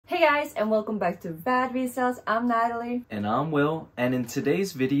Hey guys, and welcome back to Bad Resells. I'm Natalie. And I'm Will, and in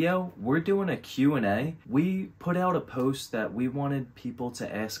today's video, we're doing a Q&A. We put out a post that we wanted people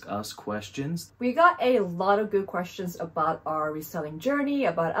to ask us questions. We got a lot of good questions about our reselling journey,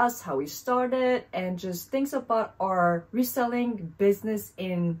 about us, how we started, and just things about our reselling business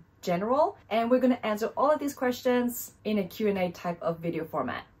in general. And we're going to answer all of these questions in a Q&A type of video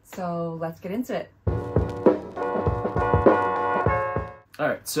format. So let's get into it.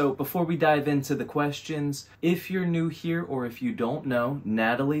 Alright, so before we dive into the questions, if you're new here or if you don't know,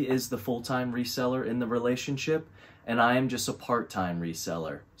 Natalie is the full-time reseller in the relationship, and I am just a part-time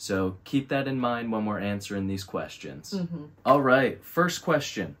reseller. So keep that in mind when we're answering these questions. Alright, first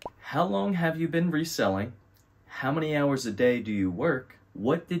question. How long have you been reselling? How many hours a day do you work?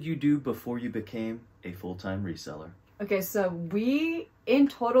 What did you do before you became a full-time reseller? Okay, so in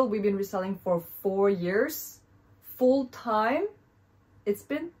total, we've been reselling for 4 years. Full-time, it's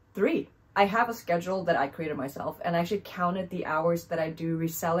been 3. I have a schedule that I created myself, and I actually counted the hours that I do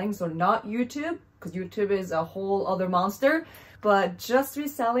reselling. So not YouTube, because YouTube is a whole other monster, but just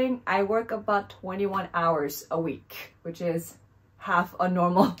reselling, I work about 21 hours a week, which is half a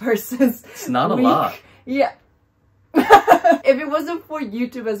normal person's It's not week. a lot. Yeah. If it wasn't for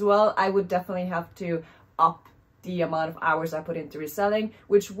YouTube as well, I would definitely have to up the amount of hours I put into reselling,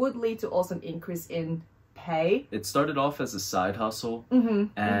 which would lead to also an increase in pay. It started off as a side hustle,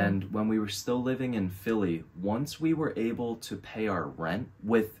 and when we were still living in Philly, once we were able to pay our rent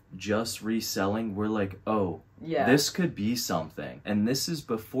with just reselling, we're like, oh, yeah, this could be something. And this is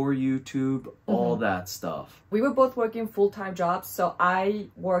before YouTube, all that stuff. We were both working full-time jobs, so I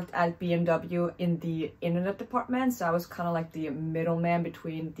worked at BMW in the internet department, so I was kind of like the middleman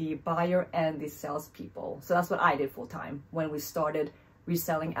between the buyer and the salespeople. So that's what I did full-time when we started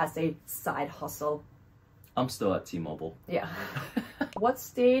reselling as a side hustle. I'm still at T-Mobile. Yeah. What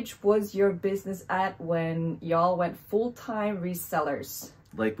stage was your business at when y'all went full-time resellers?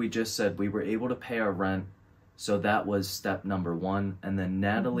 Like we just said, we were able to pay our rent, so that was step number 1. And then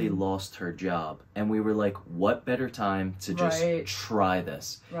Natalie lost her job, and we were like, what better time to just try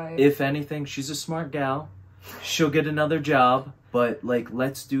this? If anything, she's a smart gal. She'll get another job, but like,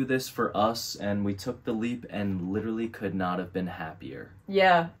 let's do this for us. And we took the leap and literally could not have been happier.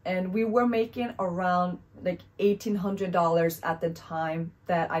 Yeah, and we were making around like $1,800 at the time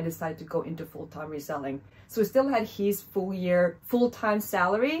that I decided to go into full-time reselling. So we still had his full-time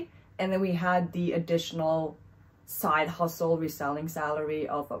salary, and then we had the additional side hustle reselling salary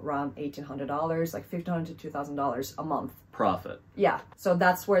of around $1,800, like $1,500 to $2,000 a month. Profit. Yeah, so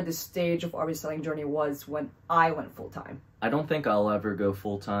that's where the stage of our reselling journey was when I went full-time. I don't think I'll ever go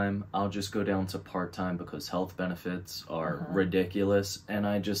full-time. I'll just go down to part-time because health benefits are ridiculous, and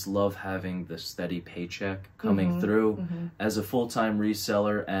I just love having the steady paycheck coming through. As a full-time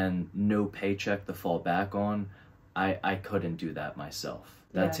reseller and no paycheck to fall back on, I couldn't do that myself.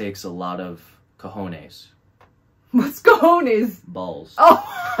 That takes a lot of cojones. What's cojones? Balls.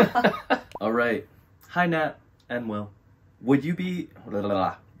 Oh! All right. Hi, Nat and Will. Would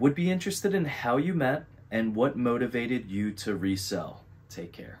be interested in how you met and what motivated you to resell?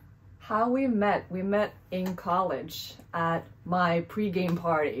 Take care. How we met? We met in college at my pre-game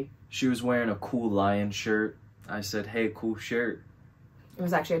party. She was wearing a cool lion shirt. I said, hey, cool shirt. It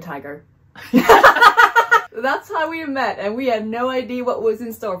was actually a tiger. That's how we met, and we had no idea what was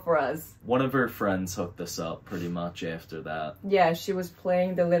in store for us. One of her friends hooked us up pretty much after that. Yeah, she was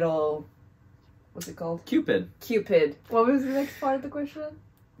playing the little... what's it called? Cupid. Cupid. What was the next part of the question?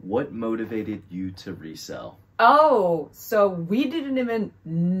 What motivated you to resell? Oh, so we didn't even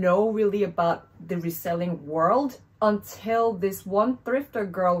know really about the reselling world until this one thrifter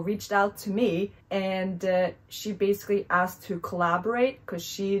girl reached out to me, and she basically asked to collaborate because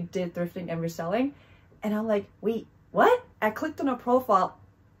she did thrifting and reselling. And I'm like, wait, what? I clicked on her profile,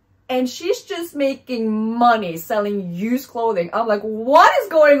 and she's just making money selling used clothing. I'm like, what is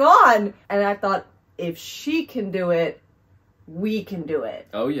going on? And I thought, if she can do it, we can do it.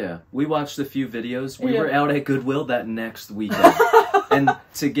 Oh yeah. We watched a few videos. We were out at Goodwill that next weekend. And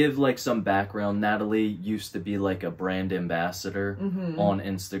to give like some background, Natalie used to be like a brand ambassador on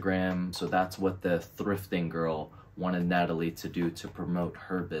Instagram. So that's what the thrifting girl wanted Natalie to do to promote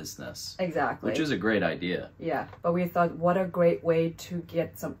her business. Exactly. Which is a great idea. Yeah, but we thought, what a great way to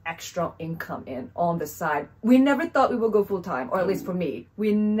get some extra income in on the side. We never thought we would go full-time, or at least for me.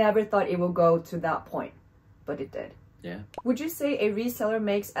 We never thought it would go to that point, but it did. Yeah. Would you say a reseller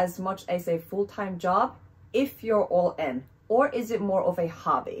makes as much as a full-time job if you're all in? Or is it more of a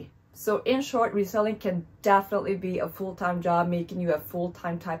hobby? So in short, reselling can definitely be a full-time job, making you a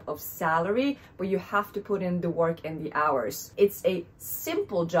full-time type of salary, but you have to put in the work and the hours. It's a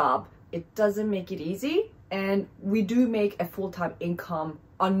simple job. It doesn't make it easy. And we do make a full-time income,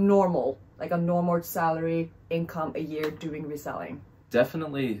 a normal salary income a year doing reselling.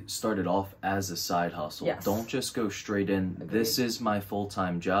 Definitely started off as a side hustle. Yes. Don't just go straight in. Agreed. This is my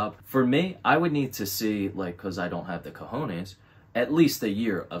full-time job. For me, I would need to see, like, because I don't have the cojones, at least a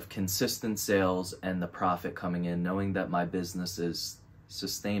year of consistent sales and the profit coming in, knowing that my business is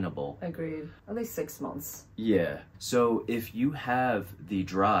sustainable. Agreed. At least 6 months. Yeah. So if you have the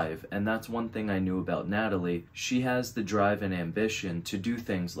drive, and that's one thing I knew about Natalie, she has the drive and ambition to do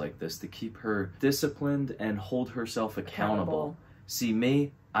things like this, to keep her disciplined and hold herself accountable. See,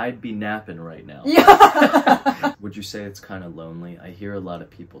 me, I'd be napping right now. Yeah. Would you say it's kind of lonely? I hear a lot of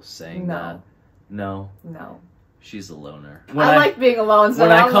people saying No. that. No? No. She's a loner. I like being alone. So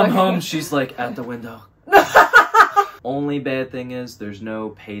when I I'm come like... home, she's like at the window. Only bad thing is there's no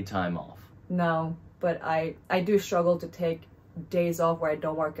paid time off. No, but I do struggle to take days off where I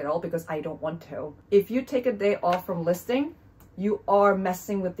don't work at all because I don't want to. If you take a day off from listing, you are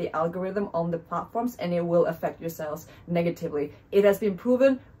messing with the algorithm on the platforms and it will affect your sales negatively. It has been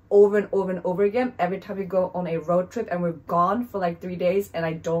proven over and over and over again. Every time we go on a road trip and we're gone for like 3 days and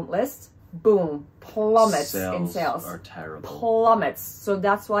I don't list, boom, plummets in sales. Are terrible. Plummets. So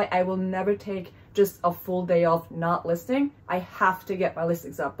that's why I will never take just a full day off not listing. I have to get my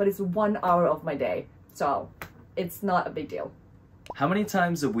listings up, but it's 1 hour of my day. So it's not a big deal. How many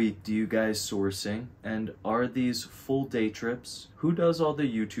times a week do you guys sourcing? And are these full day trips? Who does all the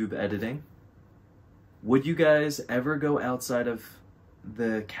YouTube editing? Would you guys ever go outside of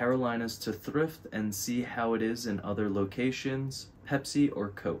the Carolinas to thrift and see how it is in other locations? Pepsi or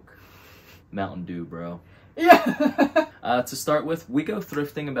Coke? Mountain Dew, bro. Yeah. To start with, we go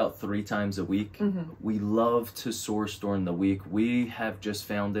thrifting about 3 times a week. We love to source during the week. We have just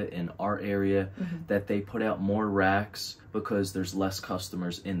found it in our area that they put out more racks because there's less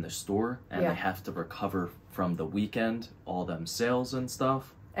customers in the store and they have to recover from the weekend, all them sales and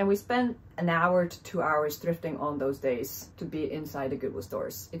stuff. And we spend 1 hour to 2 hours thrifting on those days to be inside the Goodwill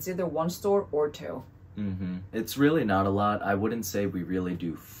stores. It's either 1 store or 2. It's really not a lot. I wouldn't say we really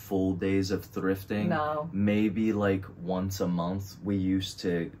do full days of thrifting. No. Maybe like once a month. We used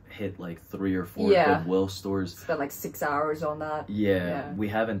to hit like 3 or 4 Goodwill stores. Spent like 6 hours on that. Yeah, we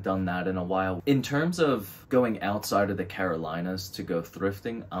haven't done that in a while. In terms of going outside of the Carolinas to go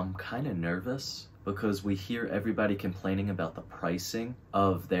thrifting, I'm kind of nervous because we hear everybody complaining about the pricing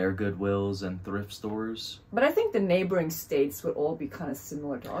of their Goodwills and thrift stores. But I think the neighboring states would all be kind of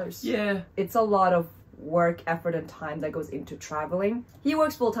similar to ours. Yeah. It's a lot of work, effort, and time that goes into traveling. He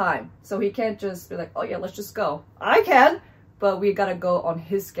works full time, so he can't just be like, oh yeah, let's just go. I can, but we gotta go on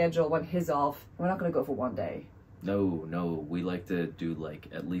his schedule when he's off. We're not gonna go for 1 day. No, we like to do like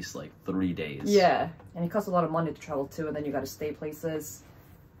at least like 3 days. Yeah, and it costs a lot of money to travel too, and then you gotta stay places.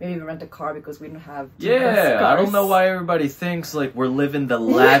 Maybe we rent a car because we don't have I don't know why everybody thinks like we're living the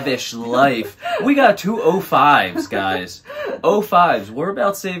lavish life. We got 2 05s, guys. 05s. We're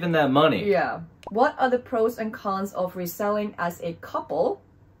about saving that money. Yeah. What are the pros and cons of reselling as a couple?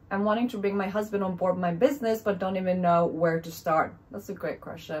 I'm wanting to bring my husband on board my business, but don't even know where to start. That's a great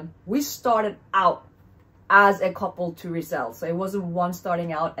question. We started out as a couple to resell. So it wasn't one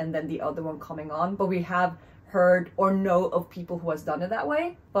starting out and then the other one coming on, but we have heard or know of people who has done it that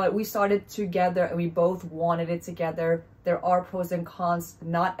way. But we started together and we both wanted it together. There are pros and cons.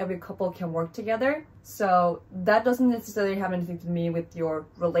 Not every couple can work together. So that doesn't necessarily have anything to do with your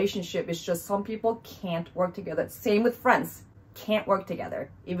relationship. It's just some people can't work together. Same with friends. Can't work together,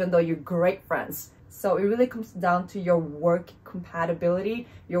 even though you're great friends. So it really comes down to your work compatibility,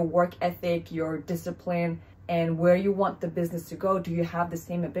 your work ethic, your discipline, and where you want the business to go. Do you have the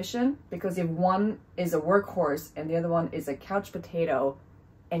same ambition? Because if one is a workhorse and the other one is a couch potato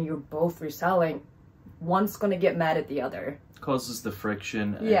and you're both reselling, one's gonna get mad at the other. Causes the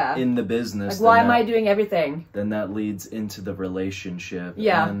friction in the business. Like, why am I doing everything? Then that leads into the relationship.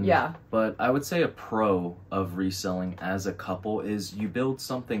 Yeah. But I would say a pro of reselling as a couple is you build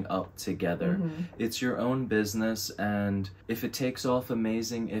something up together. It's your own business, and if it takes off,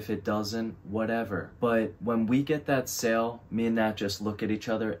 amazing. If it doesn't, whatever. But when we get that sale, me and Nat just look at each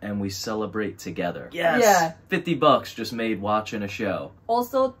other and we celebrate together. Yes! Yeah. $50 just made watching a show.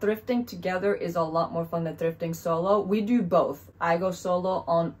 Also, thrifting together is a lot more fun than thrifting solo. We do both. I go solo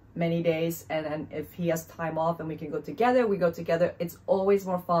on many days, and then if he has time off and we can go together, we go together. It's always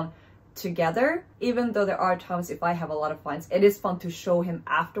more fun together, even though there are times if I have a lot of finds, it is fun to show him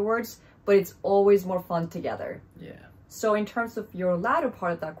afterwards, but it's always more fun together. Yeah. So in terms of your latter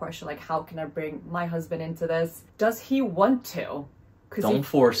part of that question, like how can I bring my husband into this? Does he want to? Don't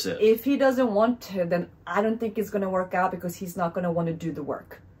force it. If he doesn't want to, then I don't think it's going to work out because he's not going to want to do the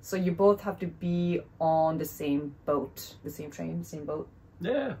work. So you both have to be on the same boat, the same train, same boat.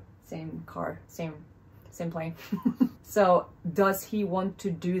 Yeah. Same car, same plane. So does he want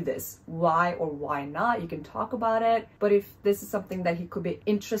to do this? Why or why not? You can talk about it. But if this is something that he could be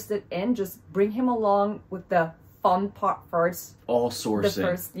interested in, just bring him along with the fun part first. All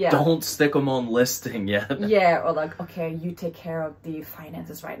sourcing. Don't stick them on listing yet. Yeah, or like, okay, you take care of the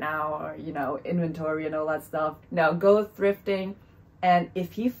finances right now, or, you know, inventory and all that stuff. No, go thrifting. And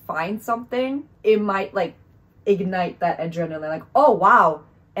if he finds something, it might like ignite that adrenaline. Like, oh, wow.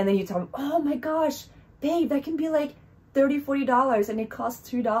 And then you tell him, oh my gosh, babe, that can be like $30, $40 and it costs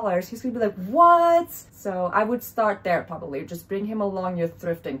 $2. He's gonna be like, what? So I would start there probably. Just bring him along your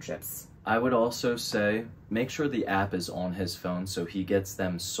thrifting trips. I would also say, make sure the app is on his phone so he gets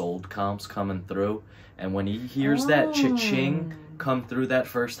them sold comps coming through. And when he hears that cha-ching come through that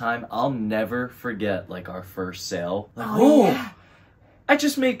first time, I'll never forget like our first sale. Like, yeah. I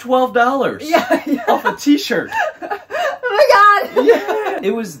just made $12 off a t-shirt. Oh my god! Yeah,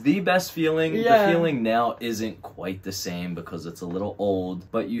 it was the best feeling. Yeah. The feeling now isn't quite the same because it's a little old,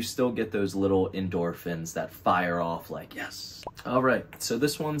 but you still get those little endorphins that fire off like, yes. All right, so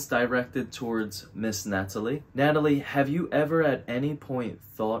this one's directed towards Miss Natalie. Natalie, have you ever at any point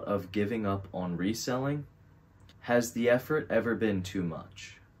thought of giving up on reselling? Has the effort ever been too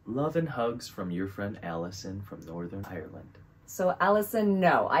much? Love and hugs from your friend Allison from Northern Ireland. So Allison,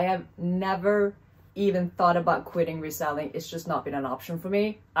 no, I have never even thought about quitting reselling. It's just not been an option for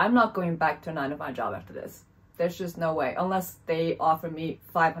me. I'm not going back to a 9-to-5 job after this. There's just no way, unless they offer me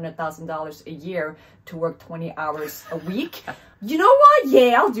 $500,000 a year to work 20 hours a week. You know what?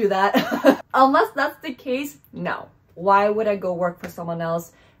 Yeah, I'll do that. Unless that's the case, no. Why would I go work for someone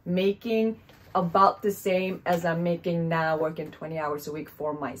else making about the same as I'm making now, working 20 hours a week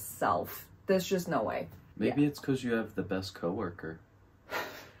for myself? There's just no way. Maybe it's because you have the best coworker.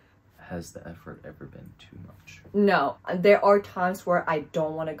 Has the effort ever been too much? No. There are times where I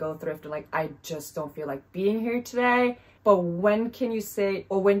don't want to go thrifting. Like, I just don't feel like being here today. But when can you say,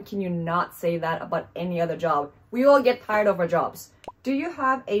 or when can you not say that about any other job? We all get tired of our jobs. Do you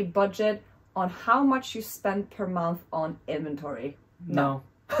have a budget on how much you spend per month on inventory? No.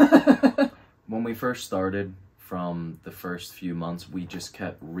 When we first started, from the first few months, we just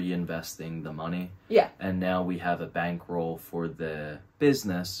kept reinvesting the money. Yeah. And now we have a bankroll for the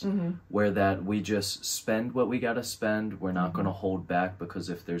business where that we just spend what we got to spend. We're not going to hold back because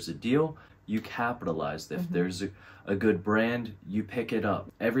if there's a deal, you capitalize. If there's a good brand, you pick it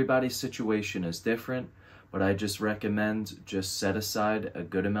up. Everybody's situation is different, but I just recommend just set aside a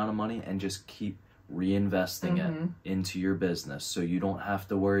good amount of money and just keep reinvesting it into your business so you don't have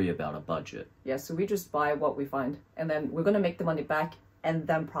to worry about a budget. Yeah, so we just buy what we find and then we're going to make the money back and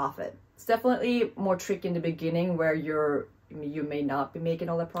then profit. It's definitely more tricky in the beginning where you may not be making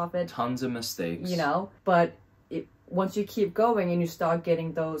all the profit. Tons of mistakes. You know, but once you keep going and you start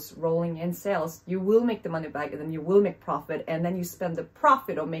getting those rolling in sales, you will make the money back and then you will make profit and then you spend the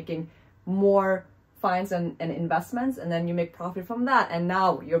profit on making more finds and investments and then you make profit from that and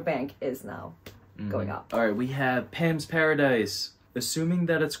now your bank is now going up. All right, we have Pam's Paradise. Assuming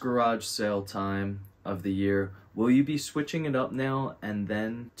that it's garage sale time of the year, will you be switching it up now and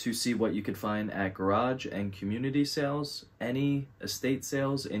then to see what you could find at garage and community sales? Any estate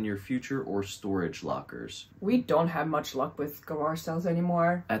sales in your future or storage lockers? We don't have much luck with garage sales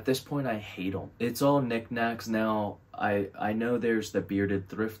anymore. At this point, I hate them. It's all knickknacks now. I know there's the bearded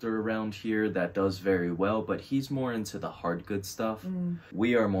thrifter around here that does very well, but he's more into the hard good stuff.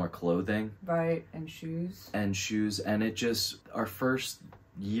 We are more clothing. Right, and shoes. And it just, our first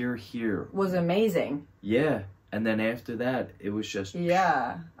year here was amazing. Yeah. And then after that, it was just...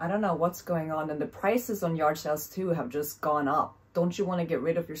 Yeah. I don't know what's going on. And the prices on yard sales too have just gone up. Don't you want to get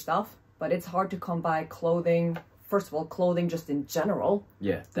rid of your stuff? But it's hard to come by clothing. First of all, clothing just in general.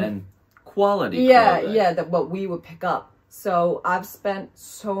 Yeah. Then quality clothing. Yeah, that what we would pick up. So I've spent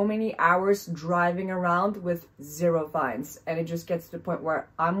so many hours driving around with 0 finds. And it just gets to the point where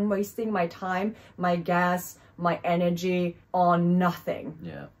I'm wasting my time, my gas, my energy on nothing.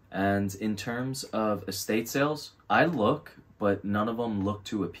 Yeah. And in terms of estate sales, I look, but none of them look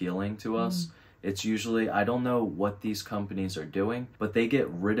too appealing to us. It's usually, I don't know what these companies are doing, but they get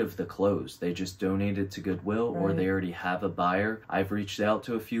rid of the clothes. They just donate it to Goodwill or they already have a buyer. I've reached out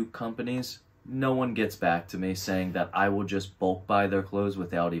to a few companies. No one gets back to me saying that I will just bulk buy their clothes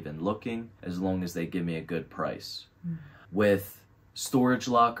without even looking as long as they give me a good price. With Storage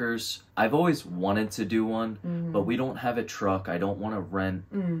lockers. I've always wanted to do one, but we don't have a truck. I don't want to rent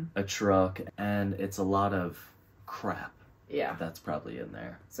a truck, and it's a lot of crap. Yeah. That's probably in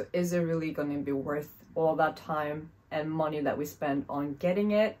there. So is it really going to be worth all that time and money that we spend on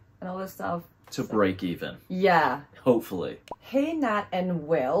getting it and all this stuff? To break even. Yeah. Hopefully. Hey Nat and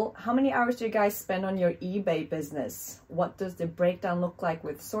Will, how many hours do you guys spend on your eBay business? What does the breakdown look like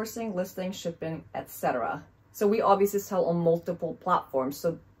with sourcing, listing, shipping, etc.? So we obviously sell on multiple platforms,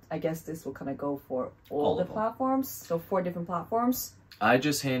 so I guess this will kind of go for all the platforms. So 4 different platforms. I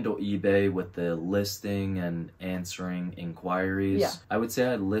just handle eBay with the listing and answering inquiries. Yeah. I would say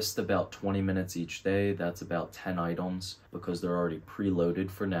I list about 20 minutes each day. That's about 10 items because they're already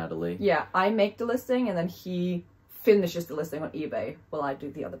preloaded for Natalie. Yeah, I make the listing and then he finishes the listing on eBay while I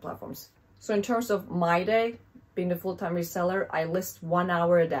do the other platforms. So in terms of my day, being the full-time reseller, I list 1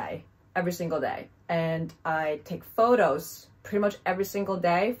 hour a day, every single day. And I take photos pretty much every single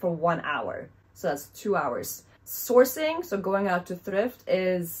day for 1 hour. So that's 2 hours. Sourcing, so going out to thrift,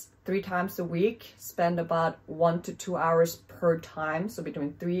 is 3 times a week. Spend about 1 to 2 hours per time, so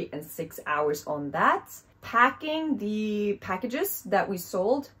between 3 and 6 hours on that. Packing the packages that we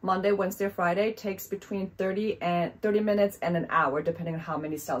sold Monday, Wednesday, Friday takes between 30 minutes and an hour, depending on how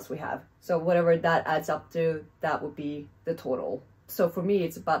many sales we have. So whatever that adds up to, that would be the total. So for me,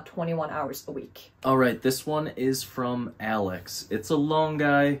 it's about 21 hours a week. All right, this one is from Alex. It's a long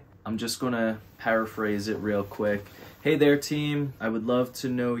guy. I'm just gonna paraphrase it real quick. Hey there, team. I would love to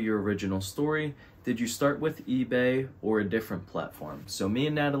know your original story. Did you start with eBay or a different platform? So me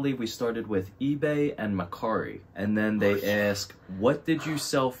and Natalie, we started with eBay and Mercari. And then they ask, what did you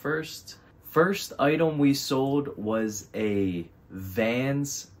sell first? First item we sold was a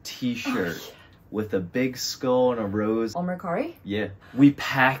Vans t-shirt. With a big skull and a rose. On Mercari? Yeah. We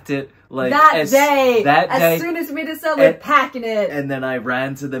packed it like as soon as we decided we're packing it. And then I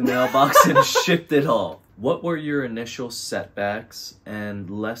ran to the mailbox and shipped it all. What were your initial setbacks and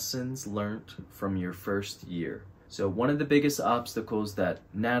lessons learned from your first year? So one of the biggest obstacles that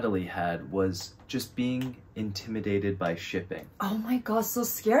Natalie had was just being intimidated by shipping. Oh my god, so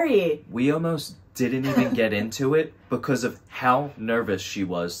scary. We almost didn't even get into it because of how nervous she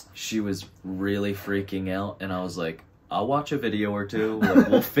was. She was really freaking out, and I was like, I'll watch a video or two, like,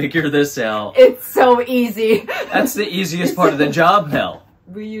 we'll figure this out. It's so easy. That's the easiest part of the job now.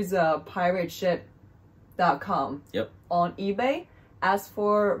 We use pirateship.com on eBay. As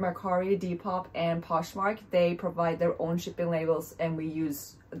for Mercari, Depop, and Poshmark, they provide their own shipping labels and we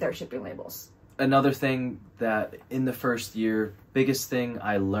use their shipping labels. Another thing that in the first year, biggest thing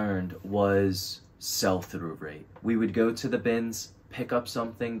I learned was sell-through rate. We would go to the bins, pick up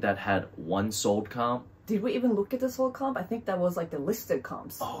something that had 1 sold comp. Did we even look at the sold comp? I think that was like the listed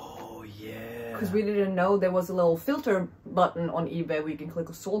comps. Oh, yeah. Because we didn't know there was a little filter button on eBay where you can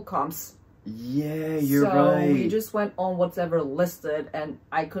click sold comps. Yeah, you're right. So we just went on whatever listed, and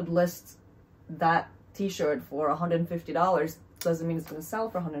I could list that t-shirt for $150. Doesn't mean it's gonna sell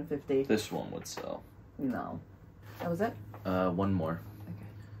for $150. This one would sell. No. That was it? One more. Okay.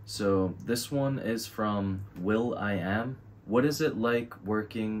 So this one is from Will I Am. What is it like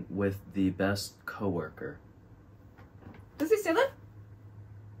working with the best coworker? Does he say that?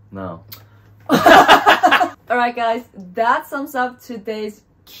 No. Alright guys, that sums up today's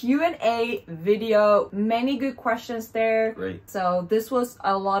Q&A video. Many good questions there. Great. So this was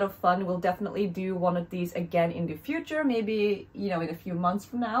a lot of fun. We'll definitely do one of these again in the future, maybe, you know, in a few months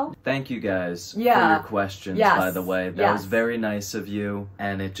from now. Thank you guys for your questions, by the way. That was very nice of you,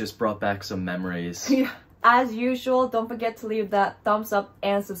 and it just brought back some memories. As usual, don't forget to leave that thumbs up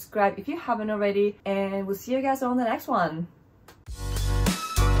and subscribe if you haven't already, and we'll see you guys on the next one.